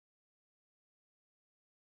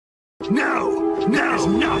No, not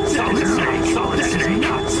Solid Snake. That is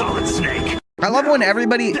not Solid Snake. I love when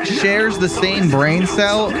everybody shares the same brain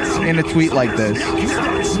cell in a tweet like this.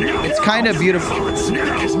 It's kind of beautiful.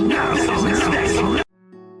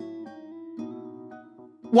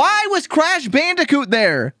 Why was Crash Bandicoot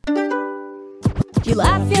there? You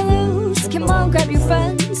laugh, you lose. Come on, grab your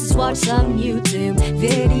friends. Let's watch some YouTube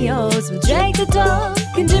videos with Jake the dog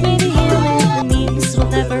and Jimmy the human. The memes will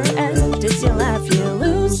never end as you laugh, you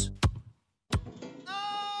lose.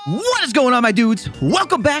 What is going on, my dudes?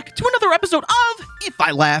 Welcome back to another episode of If I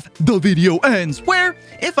Laugh, the Video Ends, where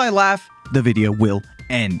if I laugh, the video will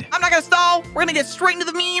end. I'm not gonna stall. We're gonna get straight into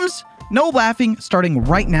the memes. No laughing, starting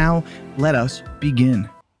right now. Let us begin.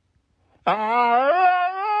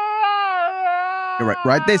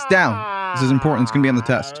 Write this down. This is important. It's gonna be on the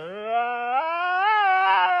test.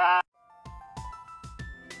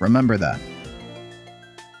 Remember that.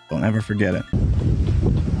 Don't ever forget it.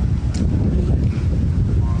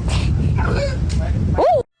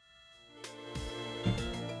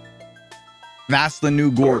 That's the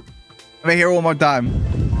new Gort. Let me hear it one more time.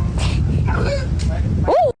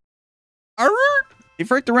 He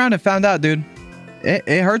freaked around and found out, dude.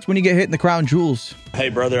 It hurts when you get hit in the crown jewels. Hey,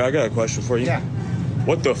 brother, I got a question for you. Yeah.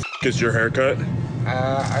 What the f is your haircut?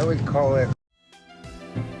 I would call it...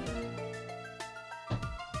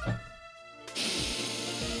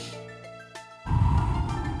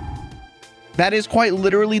 That is quite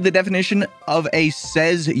literally the definition of a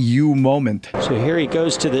says you moment. So here he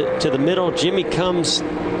goes to the middle. Jimmy comes.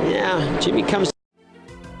 Yeah, Jimmy comes.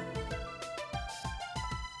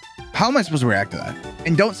 How am I supposed to react to that?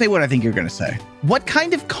 And don't say what I think you're gonna say. What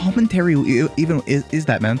kind of commentary even is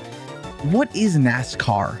that, man? What is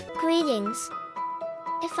NASCAR? Greetings.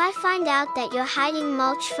 If I find out that you're hiding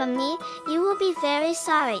mulch from me, you will be very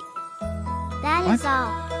sorry. That is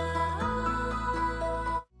all.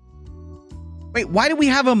 Wait, why do we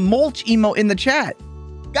have a mulch emote in the chat?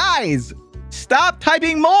 Guys, stop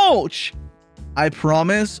typing mulch. I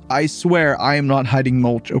promise, I swear, I am not hiding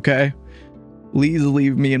mulch, okay? Please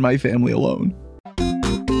leave me and my family alone.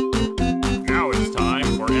 Now it's time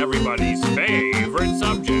for everybody's favorite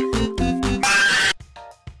subject.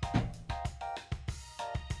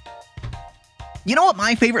 You know what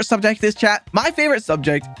my favorite subject is, chat? My favorite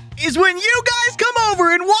subject is when you guys come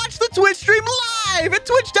over and watch the Twitch stream live at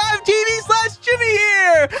twitch.tv/Jimmy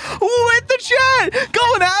here with the chat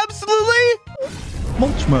going absolutely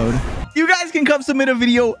mulch mode. You guys can come submit a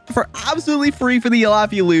video for absolutely free for the You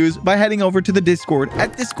Laugh You Lose by heading over to the Discord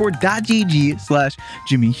at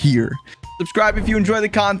discord.gg/Jimmy here. Subscribe if you enjoy the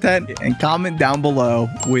content and comment down below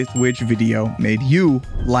with which video made you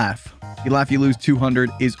laugh. You Laugh You Lose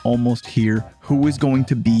 200 is almost here. Who is going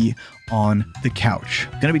to be on the couch?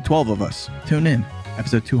 Gonna be 12 of us. Tune in,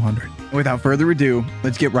 episode 200. And without further ado,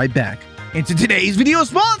 let's get right back into today's video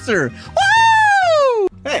sponsor. Woo!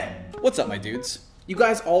 Hey, what's up, my dudes? You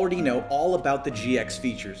guys already know all about the GX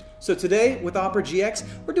features. So today, with Opera GX,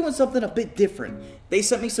 we're doing something a bit different. They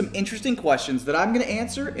sent me some interesting questions that I'm gonna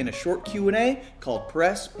answer in a short Q&A called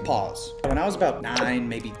Press Pause. When I was about 9,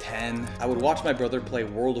 maybe 10, I would watch my brother play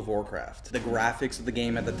World of Warcraft. The graphics of the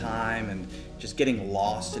game at the time and just getting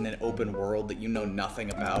lost in an open world that you know nothing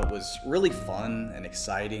about was really fun and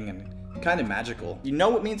exciting and kind of magical. You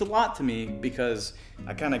know it means a lot to me because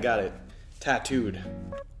I kind of got it tattooed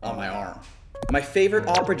on my arm. My favorite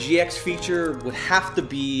Opera GX feature would have to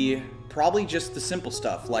be probably just the simple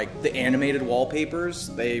stuff, like the animated wallpapers.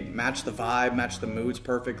 They match the vibe, match the moods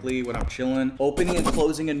perfectly when I'm chilling. Opening and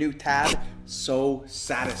closing a new tab, so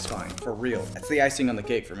satisfying, for real. That's the icing on the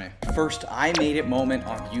cake for me. First I made it moment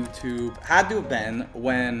on YouTube had to have been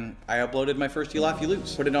when I uploaded my first You Laugh You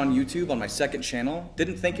Lose. Put it on YouTube on my second channel.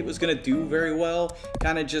 Didn't think it was gonna do very well.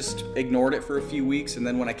 Kind of just ignored it for a few weeks, and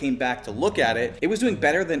then when I came back to look at it, it was doing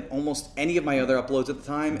better than almost any of my other uploads at the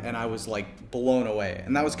time, and I was like blown away.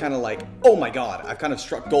 And that was kind of like, oh my god, I've kind of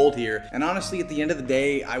struck gold here. And honestly, at the end of the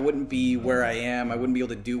day, I wouldn't be where I am, I wouldn't be able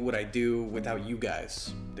to do what I do without you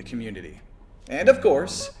guys, the community. And of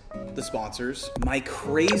course, the sponsors. My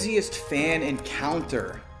craziest fan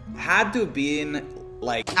encounter had to have been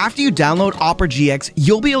like... After you download Opera GX,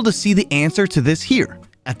 you'll be able to see the answer to this here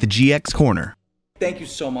at the GX corner. Thank you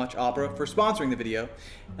so much, Opera, for sponsoring the video.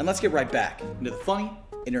 And let's get right back into the funny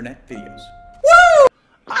internet videos. Woo!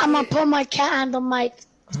 I'm gonna put my cat on the mic.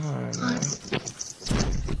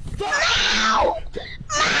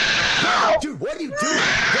 Dude, what are you doing?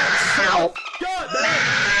 That's so good, man.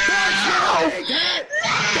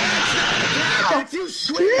 That's you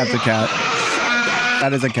swear. That's a cat.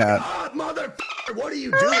 That is a cat. Motherfucker, what are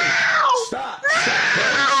you doing? Stop.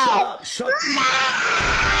 Stop. Shut your mouth.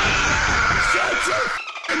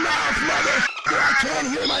 can't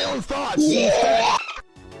hear my own thoughts.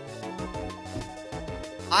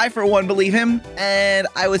 I, for one, believe him, and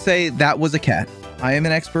I would say that was a cat. I am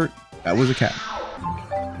an expert. That was a cat.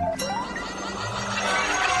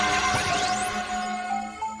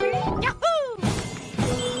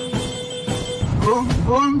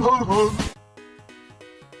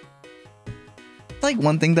 It's like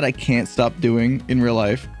one thing that I can't stop doing in real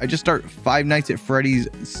life. I just start Five Nights at Freddy's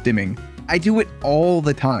stimming. I do it all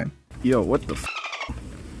the time. Yo, what the f?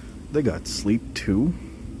 They got Sleep 2?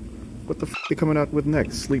 What the f they coming out with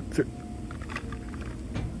next? Sleep 3?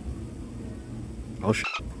 Oh sh.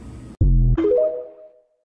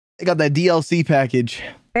 I got that DLC package.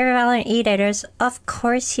 Very Valorant E-Daters. Of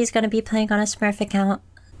course he's gonna be playing on a Smurf account.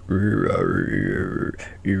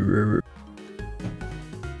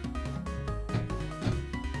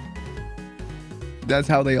 That's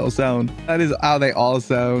how they all sound. That is how they all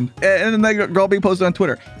sound. And then that girl being posted on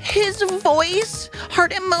Twitter. His voice,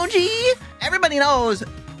 heart emoji. Everybody knows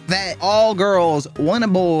that all girls want a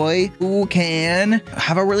boy who can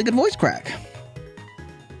have a really good voice crack.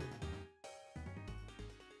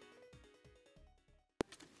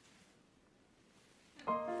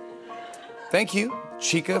 Thank you,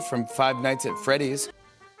 Chica from Five Nights at Freddy's.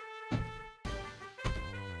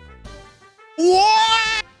 What?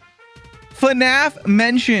 FNAF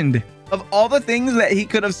mentioned. Of all the things that he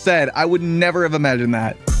could have said, I would never have imagined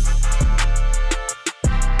that.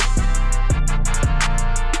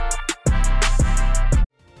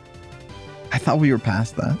 I thought we were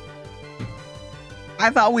past that. I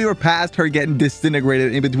thought we were past her getting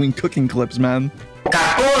disintegrated in between cooking clips, man.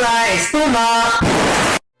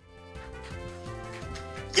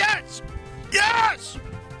 Yes! Yes!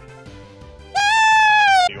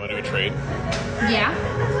 You want to do a trade? Yeah.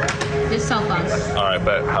 Just cell phones. All right,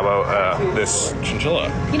 but how about this chinchilla?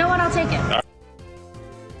 You know what? I'll take it.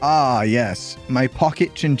 Ah, yes. My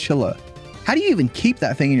pocket chinchilla. How do you even keep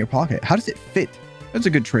that thing in your pocket? How does it fit? That's a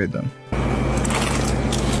good trade, though.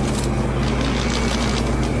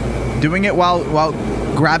 Doing it while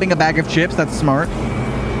grabbing a bag of chips, that's smart.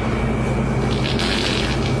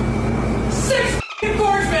 6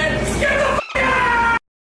 cores, man! Get the f out!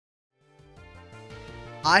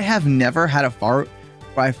 I have never had a fart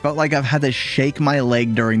where I felt like I've had to shake my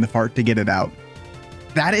leg during the fart to get it out.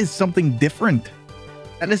 That is something different.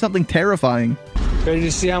 That is something terrifying. Ready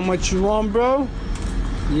to see how much you want, bro?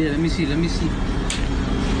 Yeah, let me see.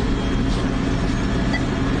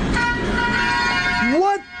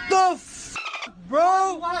 What the f,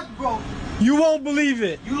 bro? What, bro? You won't believe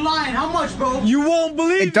it. You lying? How much, bro? You won't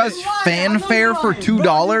believe it. It does fanfare for $2.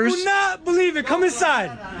 Bro, you will not believe it. Come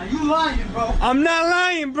inside. You lying, bro? I'm not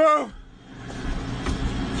lying, bro.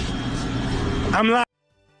 I'm lying.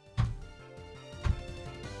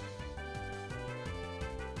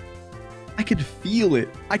 I could feel it.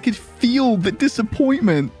 I could feel the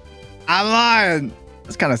disappointment. I'm lying.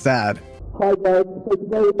 That's kind of sad. Hi guys, so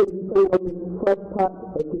today we're going to be playing on this fresh pack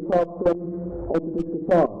of guitar strings onto this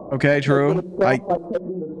guitar. Okay, true.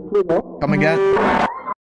 Come again.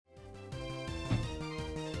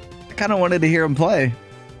 I kind of wanted to hear him play.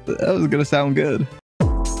 That was gonna sound good.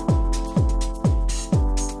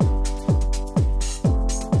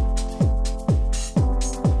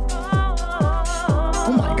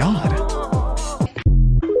 Oh my god.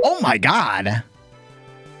 Oh my god.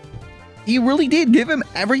 He really did give him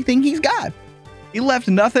everything he's got. He left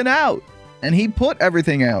nothing out, and he put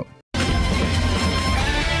everything out.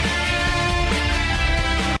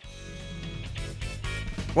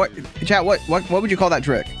 What, chat? What would you call that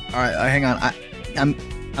trick? All right, hang on. I'm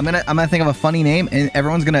gonna think of a funny name, and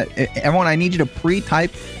everyone, I need you to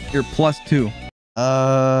pre-type your +2.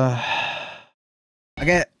 I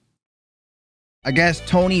guess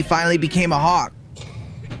Tony finally became a hawk.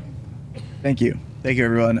 Thank you,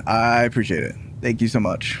 everyone. I appreciate it. Thank you so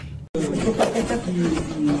much.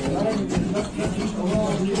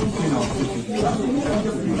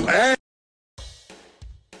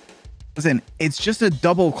 Listen, it's just a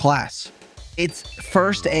double class. It's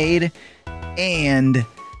first aid and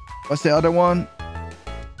what's the other one?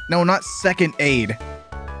 No, not second aid.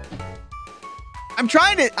 I'm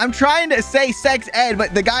trying to say sex ed,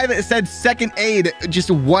 but the guy that said second aid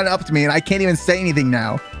just one-upped me and I can't even say anything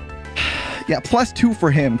now. Yeah, +2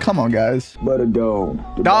 for him. Come on, guys. Butter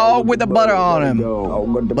dog. Dog with the butter on him.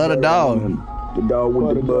 Butter dog. The dog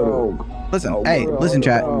with the butter. Listen, hey, listen,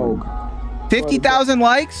 chat. 50,000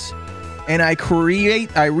 likes, and I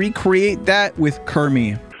recreate that with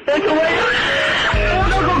Kermie.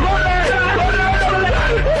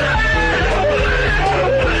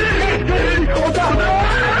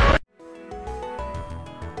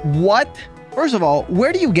 What First of all,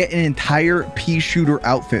 where do you get an entire pea shooter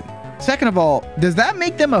outfit? Second of all, does that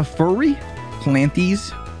make them a furry?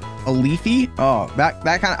 Planties? A leafy? Oh, that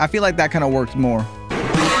kind of, I feel like that kind of works more.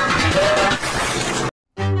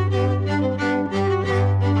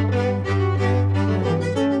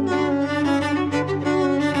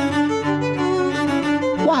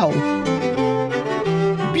 Wow.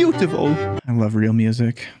 Beautiful. I love real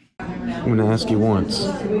music. I'm gonna ask you once.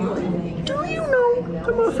 Do you know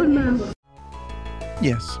the Muffin Man?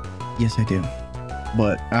 Yes. Yes, I do.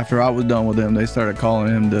 But after I was done with him, they started calling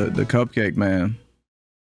him the Cupcake Man.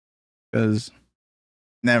 Because,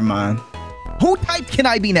 never mind. Who type can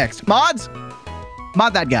I be next? Mods?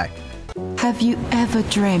 Mod that guy. Have you ever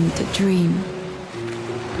dreamed a dream?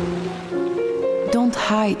 Don't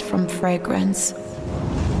hide from fragrance.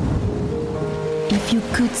 If you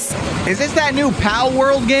could... Is this that new Pal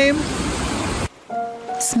World game?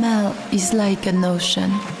 Smell is like an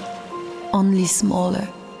ocean, only smaller.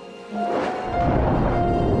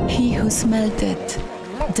 He who smelt it,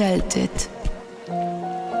 dealt it.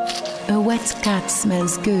 A wet cat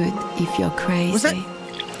smells good if you're crazy.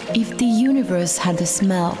 If the universe had a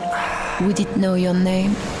smell, would it know your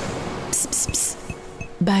name? Psst, psst, psst.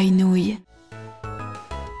 Bainouille.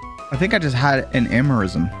 I think I just had an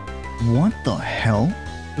aneurysm. What the hell?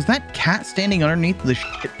 Was that cat standing underneath the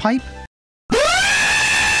shit pipe?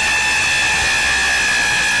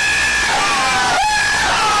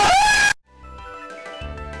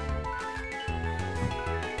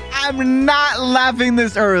 I'm not laughing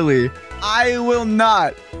this early. I will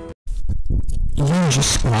not. You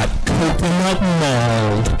just got coconut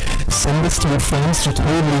mauled. Send this to your friends to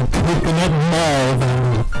totally coconut maul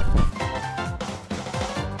them.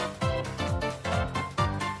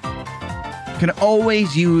 Can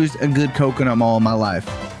always use a good coconut mall in my life.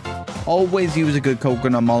 Always use a good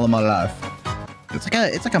coconut mall in my life. It's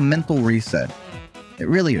like a mental reset. It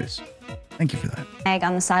really is. Thank you for that. Egg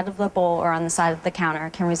on the side of the bowl or on the side of the counter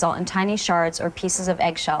can result in tiny shards or pieces of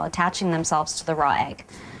eggshell attaching themselves to the raw egg.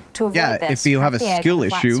 To avoid this, if you have a crack the egg skill on the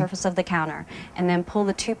flat issue. surface of the counter and then pull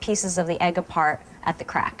the two pieces of the egg apart at the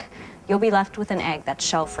crack. You'll be left with an egg that's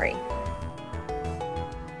shell-free.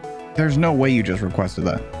 There's no way you just requested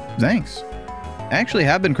that. Thanks. I actually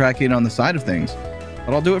have been cracking on the side of things,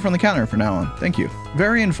 but I'll do it from the counter from now on. Thank you.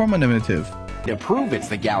 Very informative. To prove it's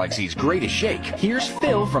the galaxy's greatest shake, here's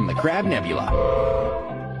Phil from the Crab Nebula.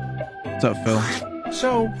 What's up, Phil?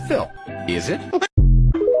 So, Phil, is it?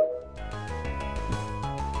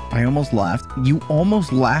 I almost laughed. You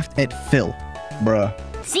almost laughed at Phil, bruh.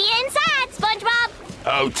 See you inside, SpongeBob!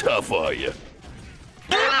 How tough are you?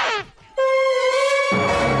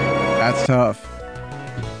 That's tough.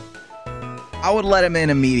 I would let him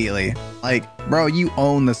in immediately. Like, bro, you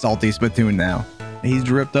own the salty spittoon now. He's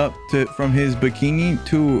dripped up from his bikini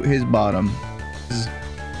to his bottom.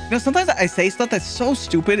 You know, sometimes I say stuff that's so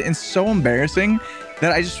stupid and so embarrassing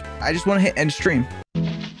that I just want to hit end stream.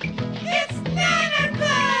 It's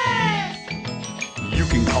Nannerpuss! You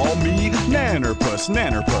can call me Nannerpuss,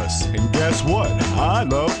 and guess what? I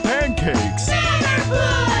love pancakes.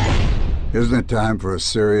 Nannerpuss! Isn't it time for a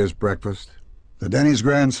serious breakfast? The Denny's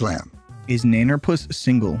Grand Slam. Is Nannerpuss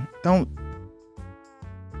single? Don't.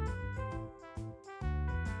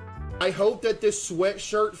 I hope that this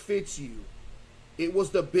sweatshirt fits you. It was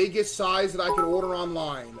the biggest size that I could order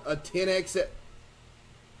online. A 10XL.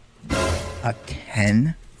 A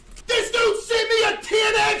 10? This dude sent me a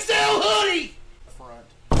 10XL hoodie!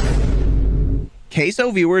 Queso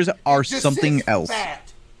viewers are something else.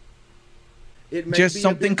 It may Just be a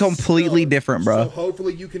something bit completely snug, different, bro. So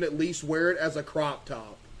hopefully you can at least wear it as a crop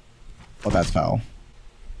top. Oh, that's foul.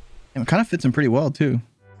 And it kind of fits him pretty well, too.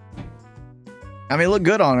 I mean, it looked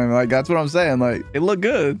good on him. Like, that's what I'm saying. Like, it looked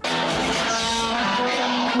good.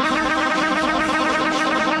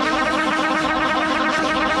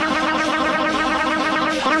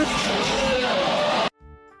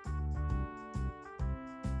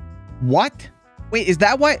 What? Wait, is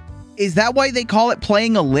that why they call it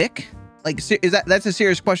playing a lick? Like, that's a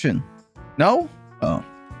serious question? No? Oh,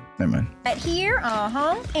 never mind. Right here,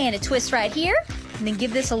 and a twist right here, and then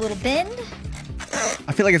give this a little bend.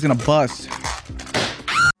 I feel like it's gonna bust.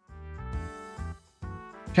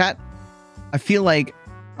 Chat, I feel like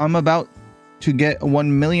I'm about to get a $1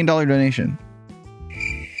 million donation.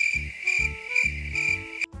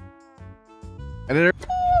 Editor.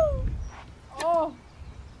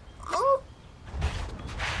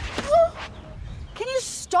 Can you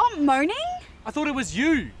stop moaning? I thought it was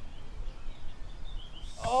you.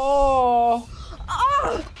 Oh.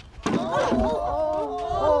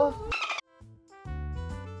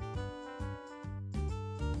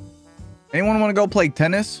 Anyone want to go play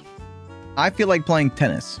tennis? I feel like playing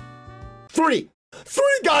tennis. Three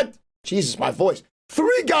god. Jesus, my voice.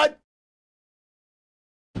 3 god.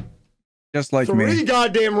 Just like me. 3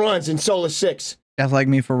 goddamn runs in Solo 6. Just like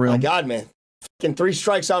me for real. My God, man. Fucking 3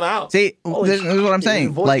 strikes, I'm out. See, this is what I'm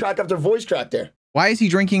saying. Voice Like, crack after voice crack there. why is he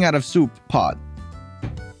drinking out of soup pot?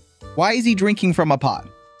 Why is he drinking from a pot?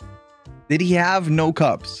 Did he have no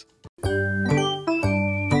cups?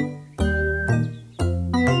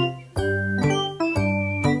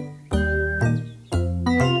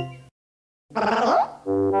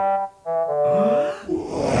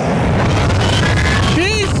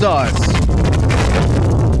 Jesus!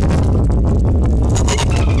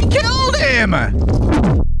 Killed him!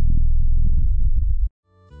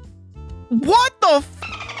 What the f?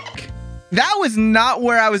 That was not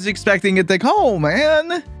where I was expecting it to go,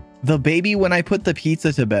 man. The baby when I put the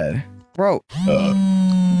pizza to bed. Bro.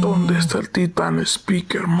 ¿Dónde está el titán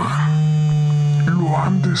speaker, man? Lo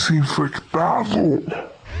han desinfectado.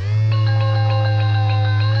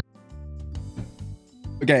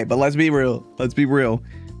 Okay, but let's be real. Let's be real.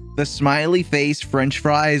 The smiley face French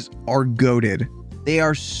fries are goated. They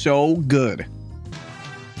are so good.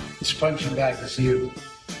 He's punching back to see you.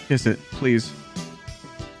 Kiss it, please.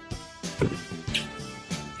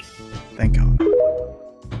 Thank God.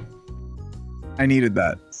 I needed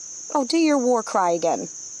that. Oh, do your war cry again.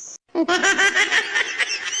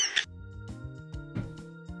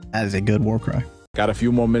 That is a good war cry. Got a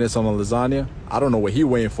few more minutes on the lasagna. I don't know what he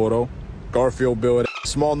waiting for though. Garfield build,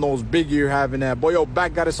 small nose, big ear having that. Boy, your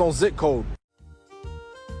back got its own zip code.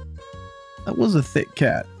 That was a thick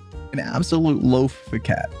cat. An absolute loaf of a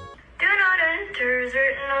cat. Do not enter is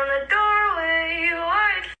written on the doorway. You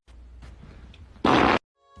are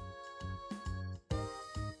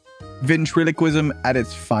Ventriloquism at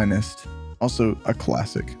its finest. Also a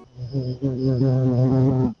classic.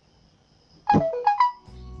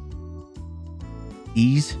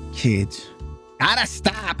 These kids gotta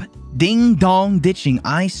stop ding dong ditching.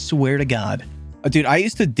 I swear to God. Dude, I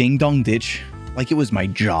used to ding dong ditch like it was my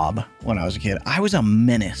job when I was a kid. I was a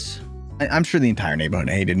menace. I'm sure the entire neighborhood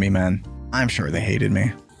hated me, man. I'm sure they hated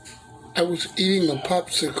me. I was eating a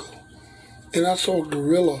popsicle and I saw a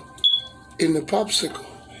gorilla in the popsicle.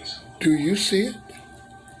 Do you see it?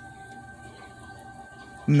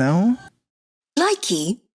 No.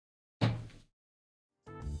 Likey.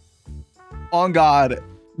 On God,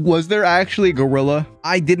 was there actually a gorilla?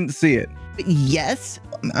 I didn't see it. Yes.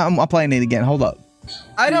 I'm playing it again. Hold up.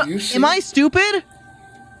 I don't. Am I stupid?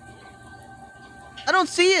 I don't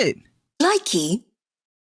see it. Likey.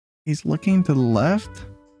 He's looking to the left.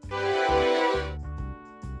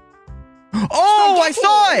 Oh, I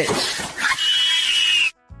saw it.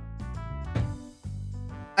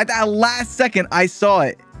 At that last second, I saw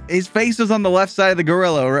it. His face was on the left side of the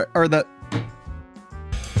gorilla, or the...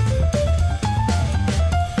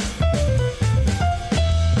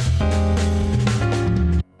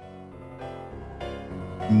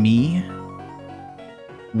 Me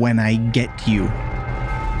when I get you.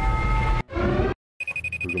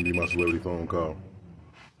 Who's gonna be my celebrity phone call?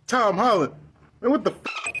 Tom Holland. Man, what the f?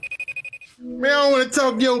 Man, I don't want to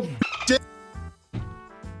talk to your bitch.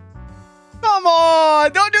 Come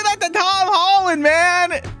on, don't do that to Tom Holland,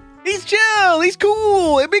 man. He's chill, he's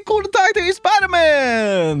cool. It'd be cool to talk to you,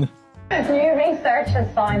 Spider-Man. New research has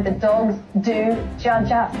found that dogs do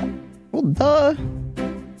judge us. Well, duh.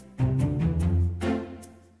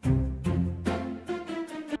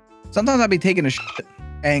 Sometimes I'll be taking a shit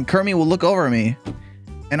and Kermit will look over at me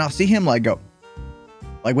and I'll see him like go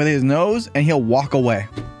like with his nose and he'll walk away.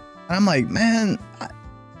 And I'm like, man,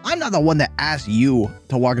 I'm not the one that asked you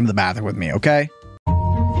to walk into the bathroom with me, okay?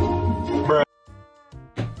 Bruh.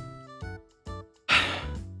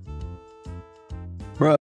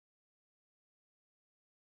 Bruh.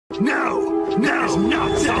 No, not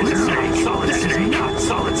Solid Snake. Solid Snake, not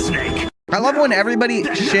Solid Snake. I love when everybody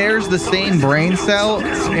shares the same brain cell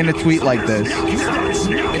in a tweet like this.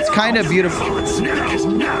 It's kind of beautiful.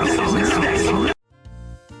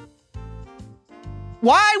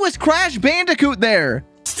 Why was Crash Bandicoot there?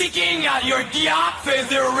 Sticking out your diop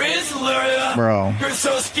feather Rizzler. Bro. You're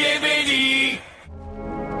so skibbity.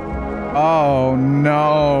 Oh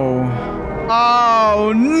no.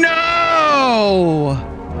 Oh no!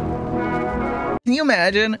 Can you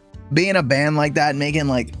imagine being a band like that, making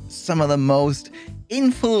like some of the most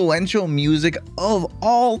influential music of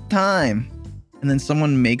all time, and then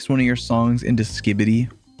someone makes one of your songs into skibbity?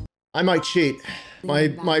 I might cheat.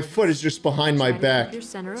 My foot is just behind my back.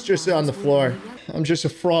 It's just on the floor. I'm just a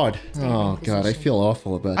fraud. Oh God, I feel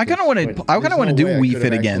awful about I kind of want to do Wii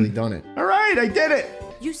Fit again. Done it. All right, I did it.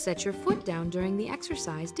 You set your foot down during the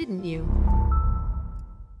exercise, didn't you?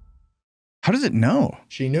 How does it know?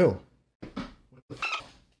 She knew.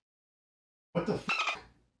 What the f?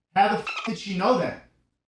 How the f did she know that?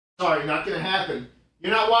 Sorry, not gonna happen.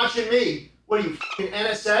 You're not watching me. What are you, f***ing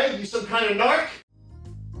NSA? You some kind of narc?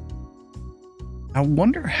 I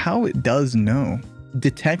wonder how it does know.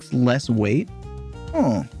 Detects less weight?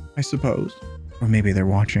 Oh, I suppose. Or maybe they're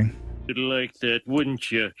watching. You'd like that,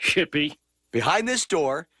 wouldn't you, Shippy? Behind this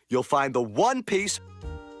door, you'll find the one piece.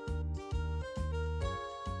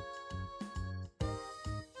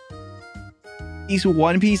 These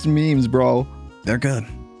One Piece memes, bro. They're good.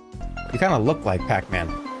 You kind of look like Pac-Man.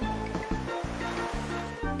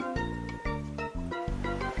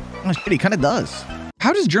 Oh shit, he kind of does.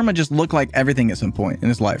 How does Germa just look like everything at some point in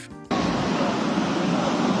his life?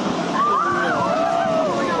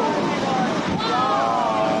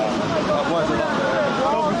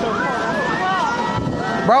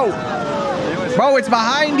 Bro, it's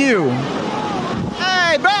behind you.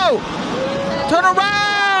 Hey, bro, turn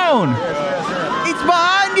around. It's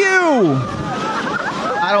behind you.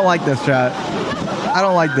 I don't like this, chat. I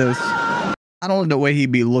don't like this. I don't like the way he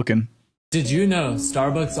be looking. Did you know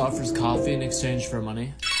Starbucks offers coffee in exchange for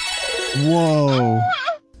money? Whoa.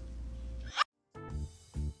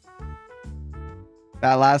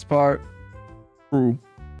 That last part. True.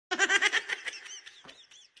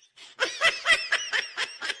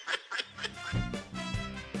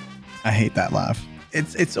 I hate that laugh.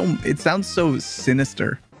 It sounds so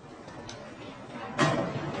sinister.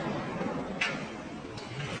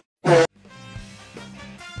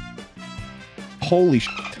 Holy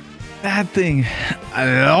shit. That thing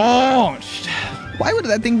launched. Why would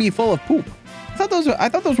that thing be full of poop? I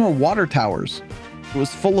thought those were water towers. It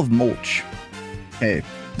was full of mulch. Hey,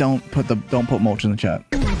 don't put mulch in the chat.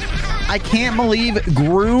 I can't believe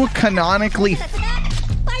Gru canonically.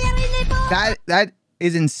 That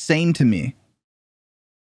is insane to me.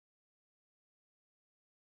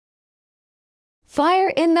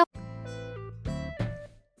 Fire in the...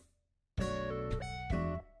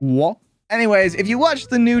 What? Anyways, if you watch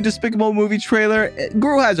the new Despicable movie trailer,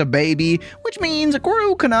 Gru has a baby, which means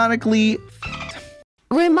Gru canonically...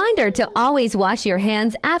 Reminder to always wash your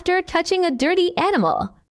hands after touching a dirty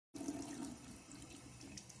animal.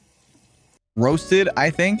 Roasted, I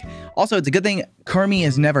think. Also, it's a good thing Kermie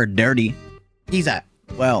is never dirty. He's a...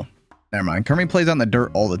 Well, never mind. Kermie plays on the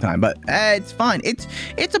dirt all the time, but it's fine. It's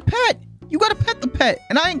a pet. You gotta pet the pet.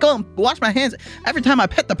 And I ain't gonna wash my hands every time I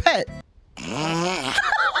pet the pet.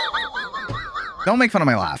 Don't make fun of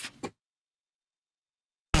my laugh.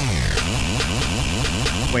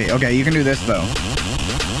 Wait, okay, you can do this though.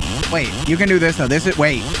 Wait, you can do this though. This is...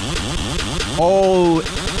 Wait. Oh.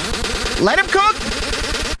 Let him cook!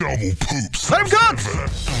 Double poops. Let him cook!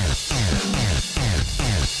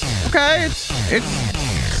 Okay, it's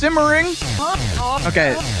simmering.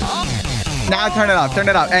 Okay. Now turn it off. Turn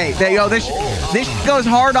it off. Hey, there you go. This goes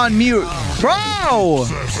hard on mute. Bro!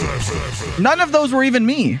 None of those were even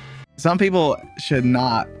me. Some people should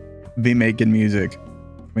not be making music.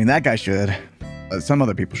 I mean, that guy should, but some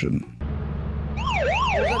other people shouldn't.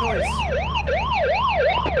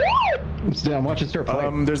 Down, watch it start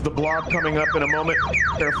playing. There's the block coming up in a moment.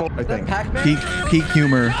 Careful, I think. Peak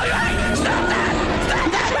humor.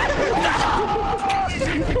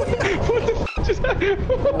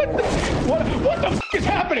 What the f is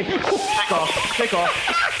happening? Take off. Take off.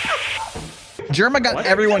 Germa got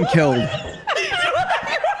everyone killed.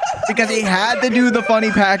 Because he had to do the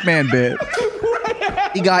funny Pac-Man bit.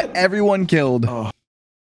 He got everyone killed. Oh. What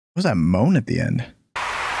was that moan at the end?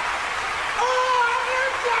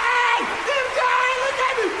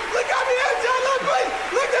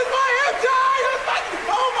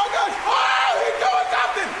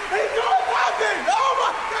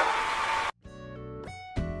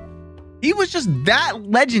 He was just that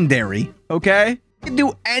legendary, okay? He could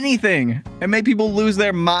do anything and make people lose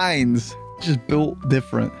their minds. Just built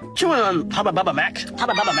different. Chewing on Hubba Bubba Max.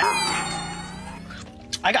 Hubba Bubba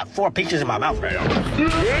Max. I got 4 peaches in my mouth right now.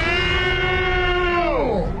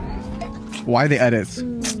 Why the edits?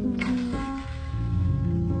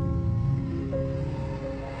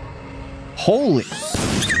 Holy.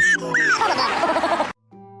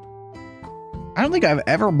 I don't think I've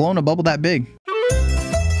ever blown a bubble that big.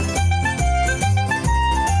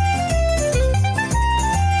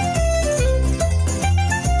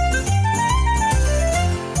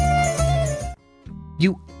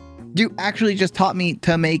 You actually just taught me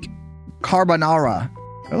to make carbonara.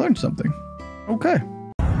 I learned something. Okay.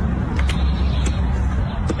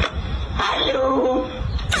 Hello.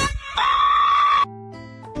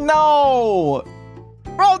 No!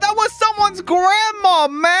 Bro, that was someone's grandma,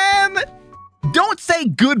 man! Don't say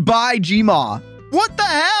goodbye, Gma. What the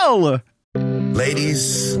hell?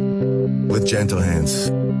 Ladies with gentle hands.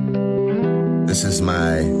 This is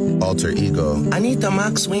my alter ego. Anita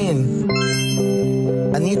McSween.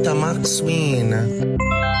 Anita McSween.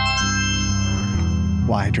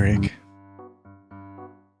 Why, Drake?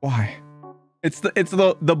 Why? It's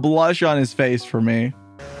the blush on his face for me.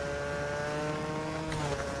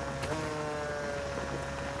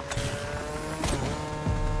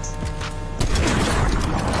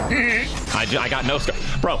 I got no scar.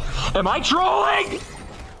 Bro, am I trolling?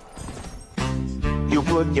 You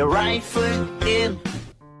put your right foot in.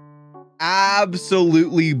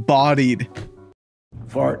 Absolutely bodied.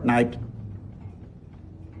 Fortnite.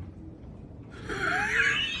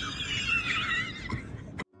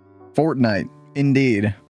 Fortnite,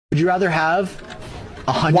 indeed. Would you rather have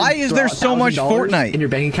Why is there so much Fortnite in your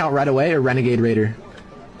bank account right away, or Renegade Raider?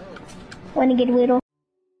 Renegade Raider.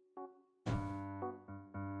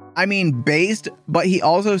 I mean, based, but he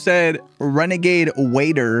also said Renegade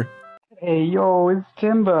Waiter. Hey, yo, it's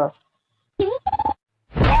Timber.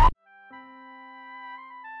 I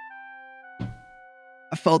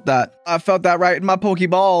felt that. I felt that right in my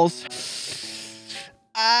Pokeballs.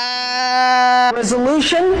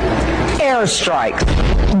 Resolution, airstrike.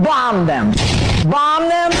 Bomb them. Bomb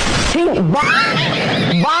them.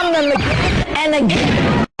 Bomb them again and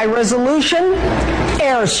again. Resolution,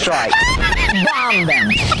 airstrike. Bomb them.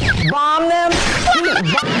 Bomb them.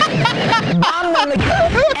 Bomb them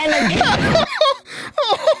again and again.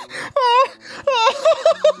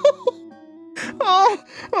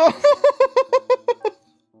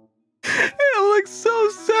 It looks so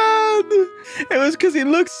sad. It was because he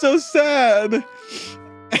looked so sad.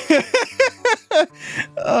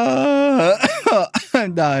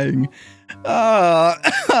 I'm dying.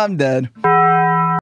 I'm dead.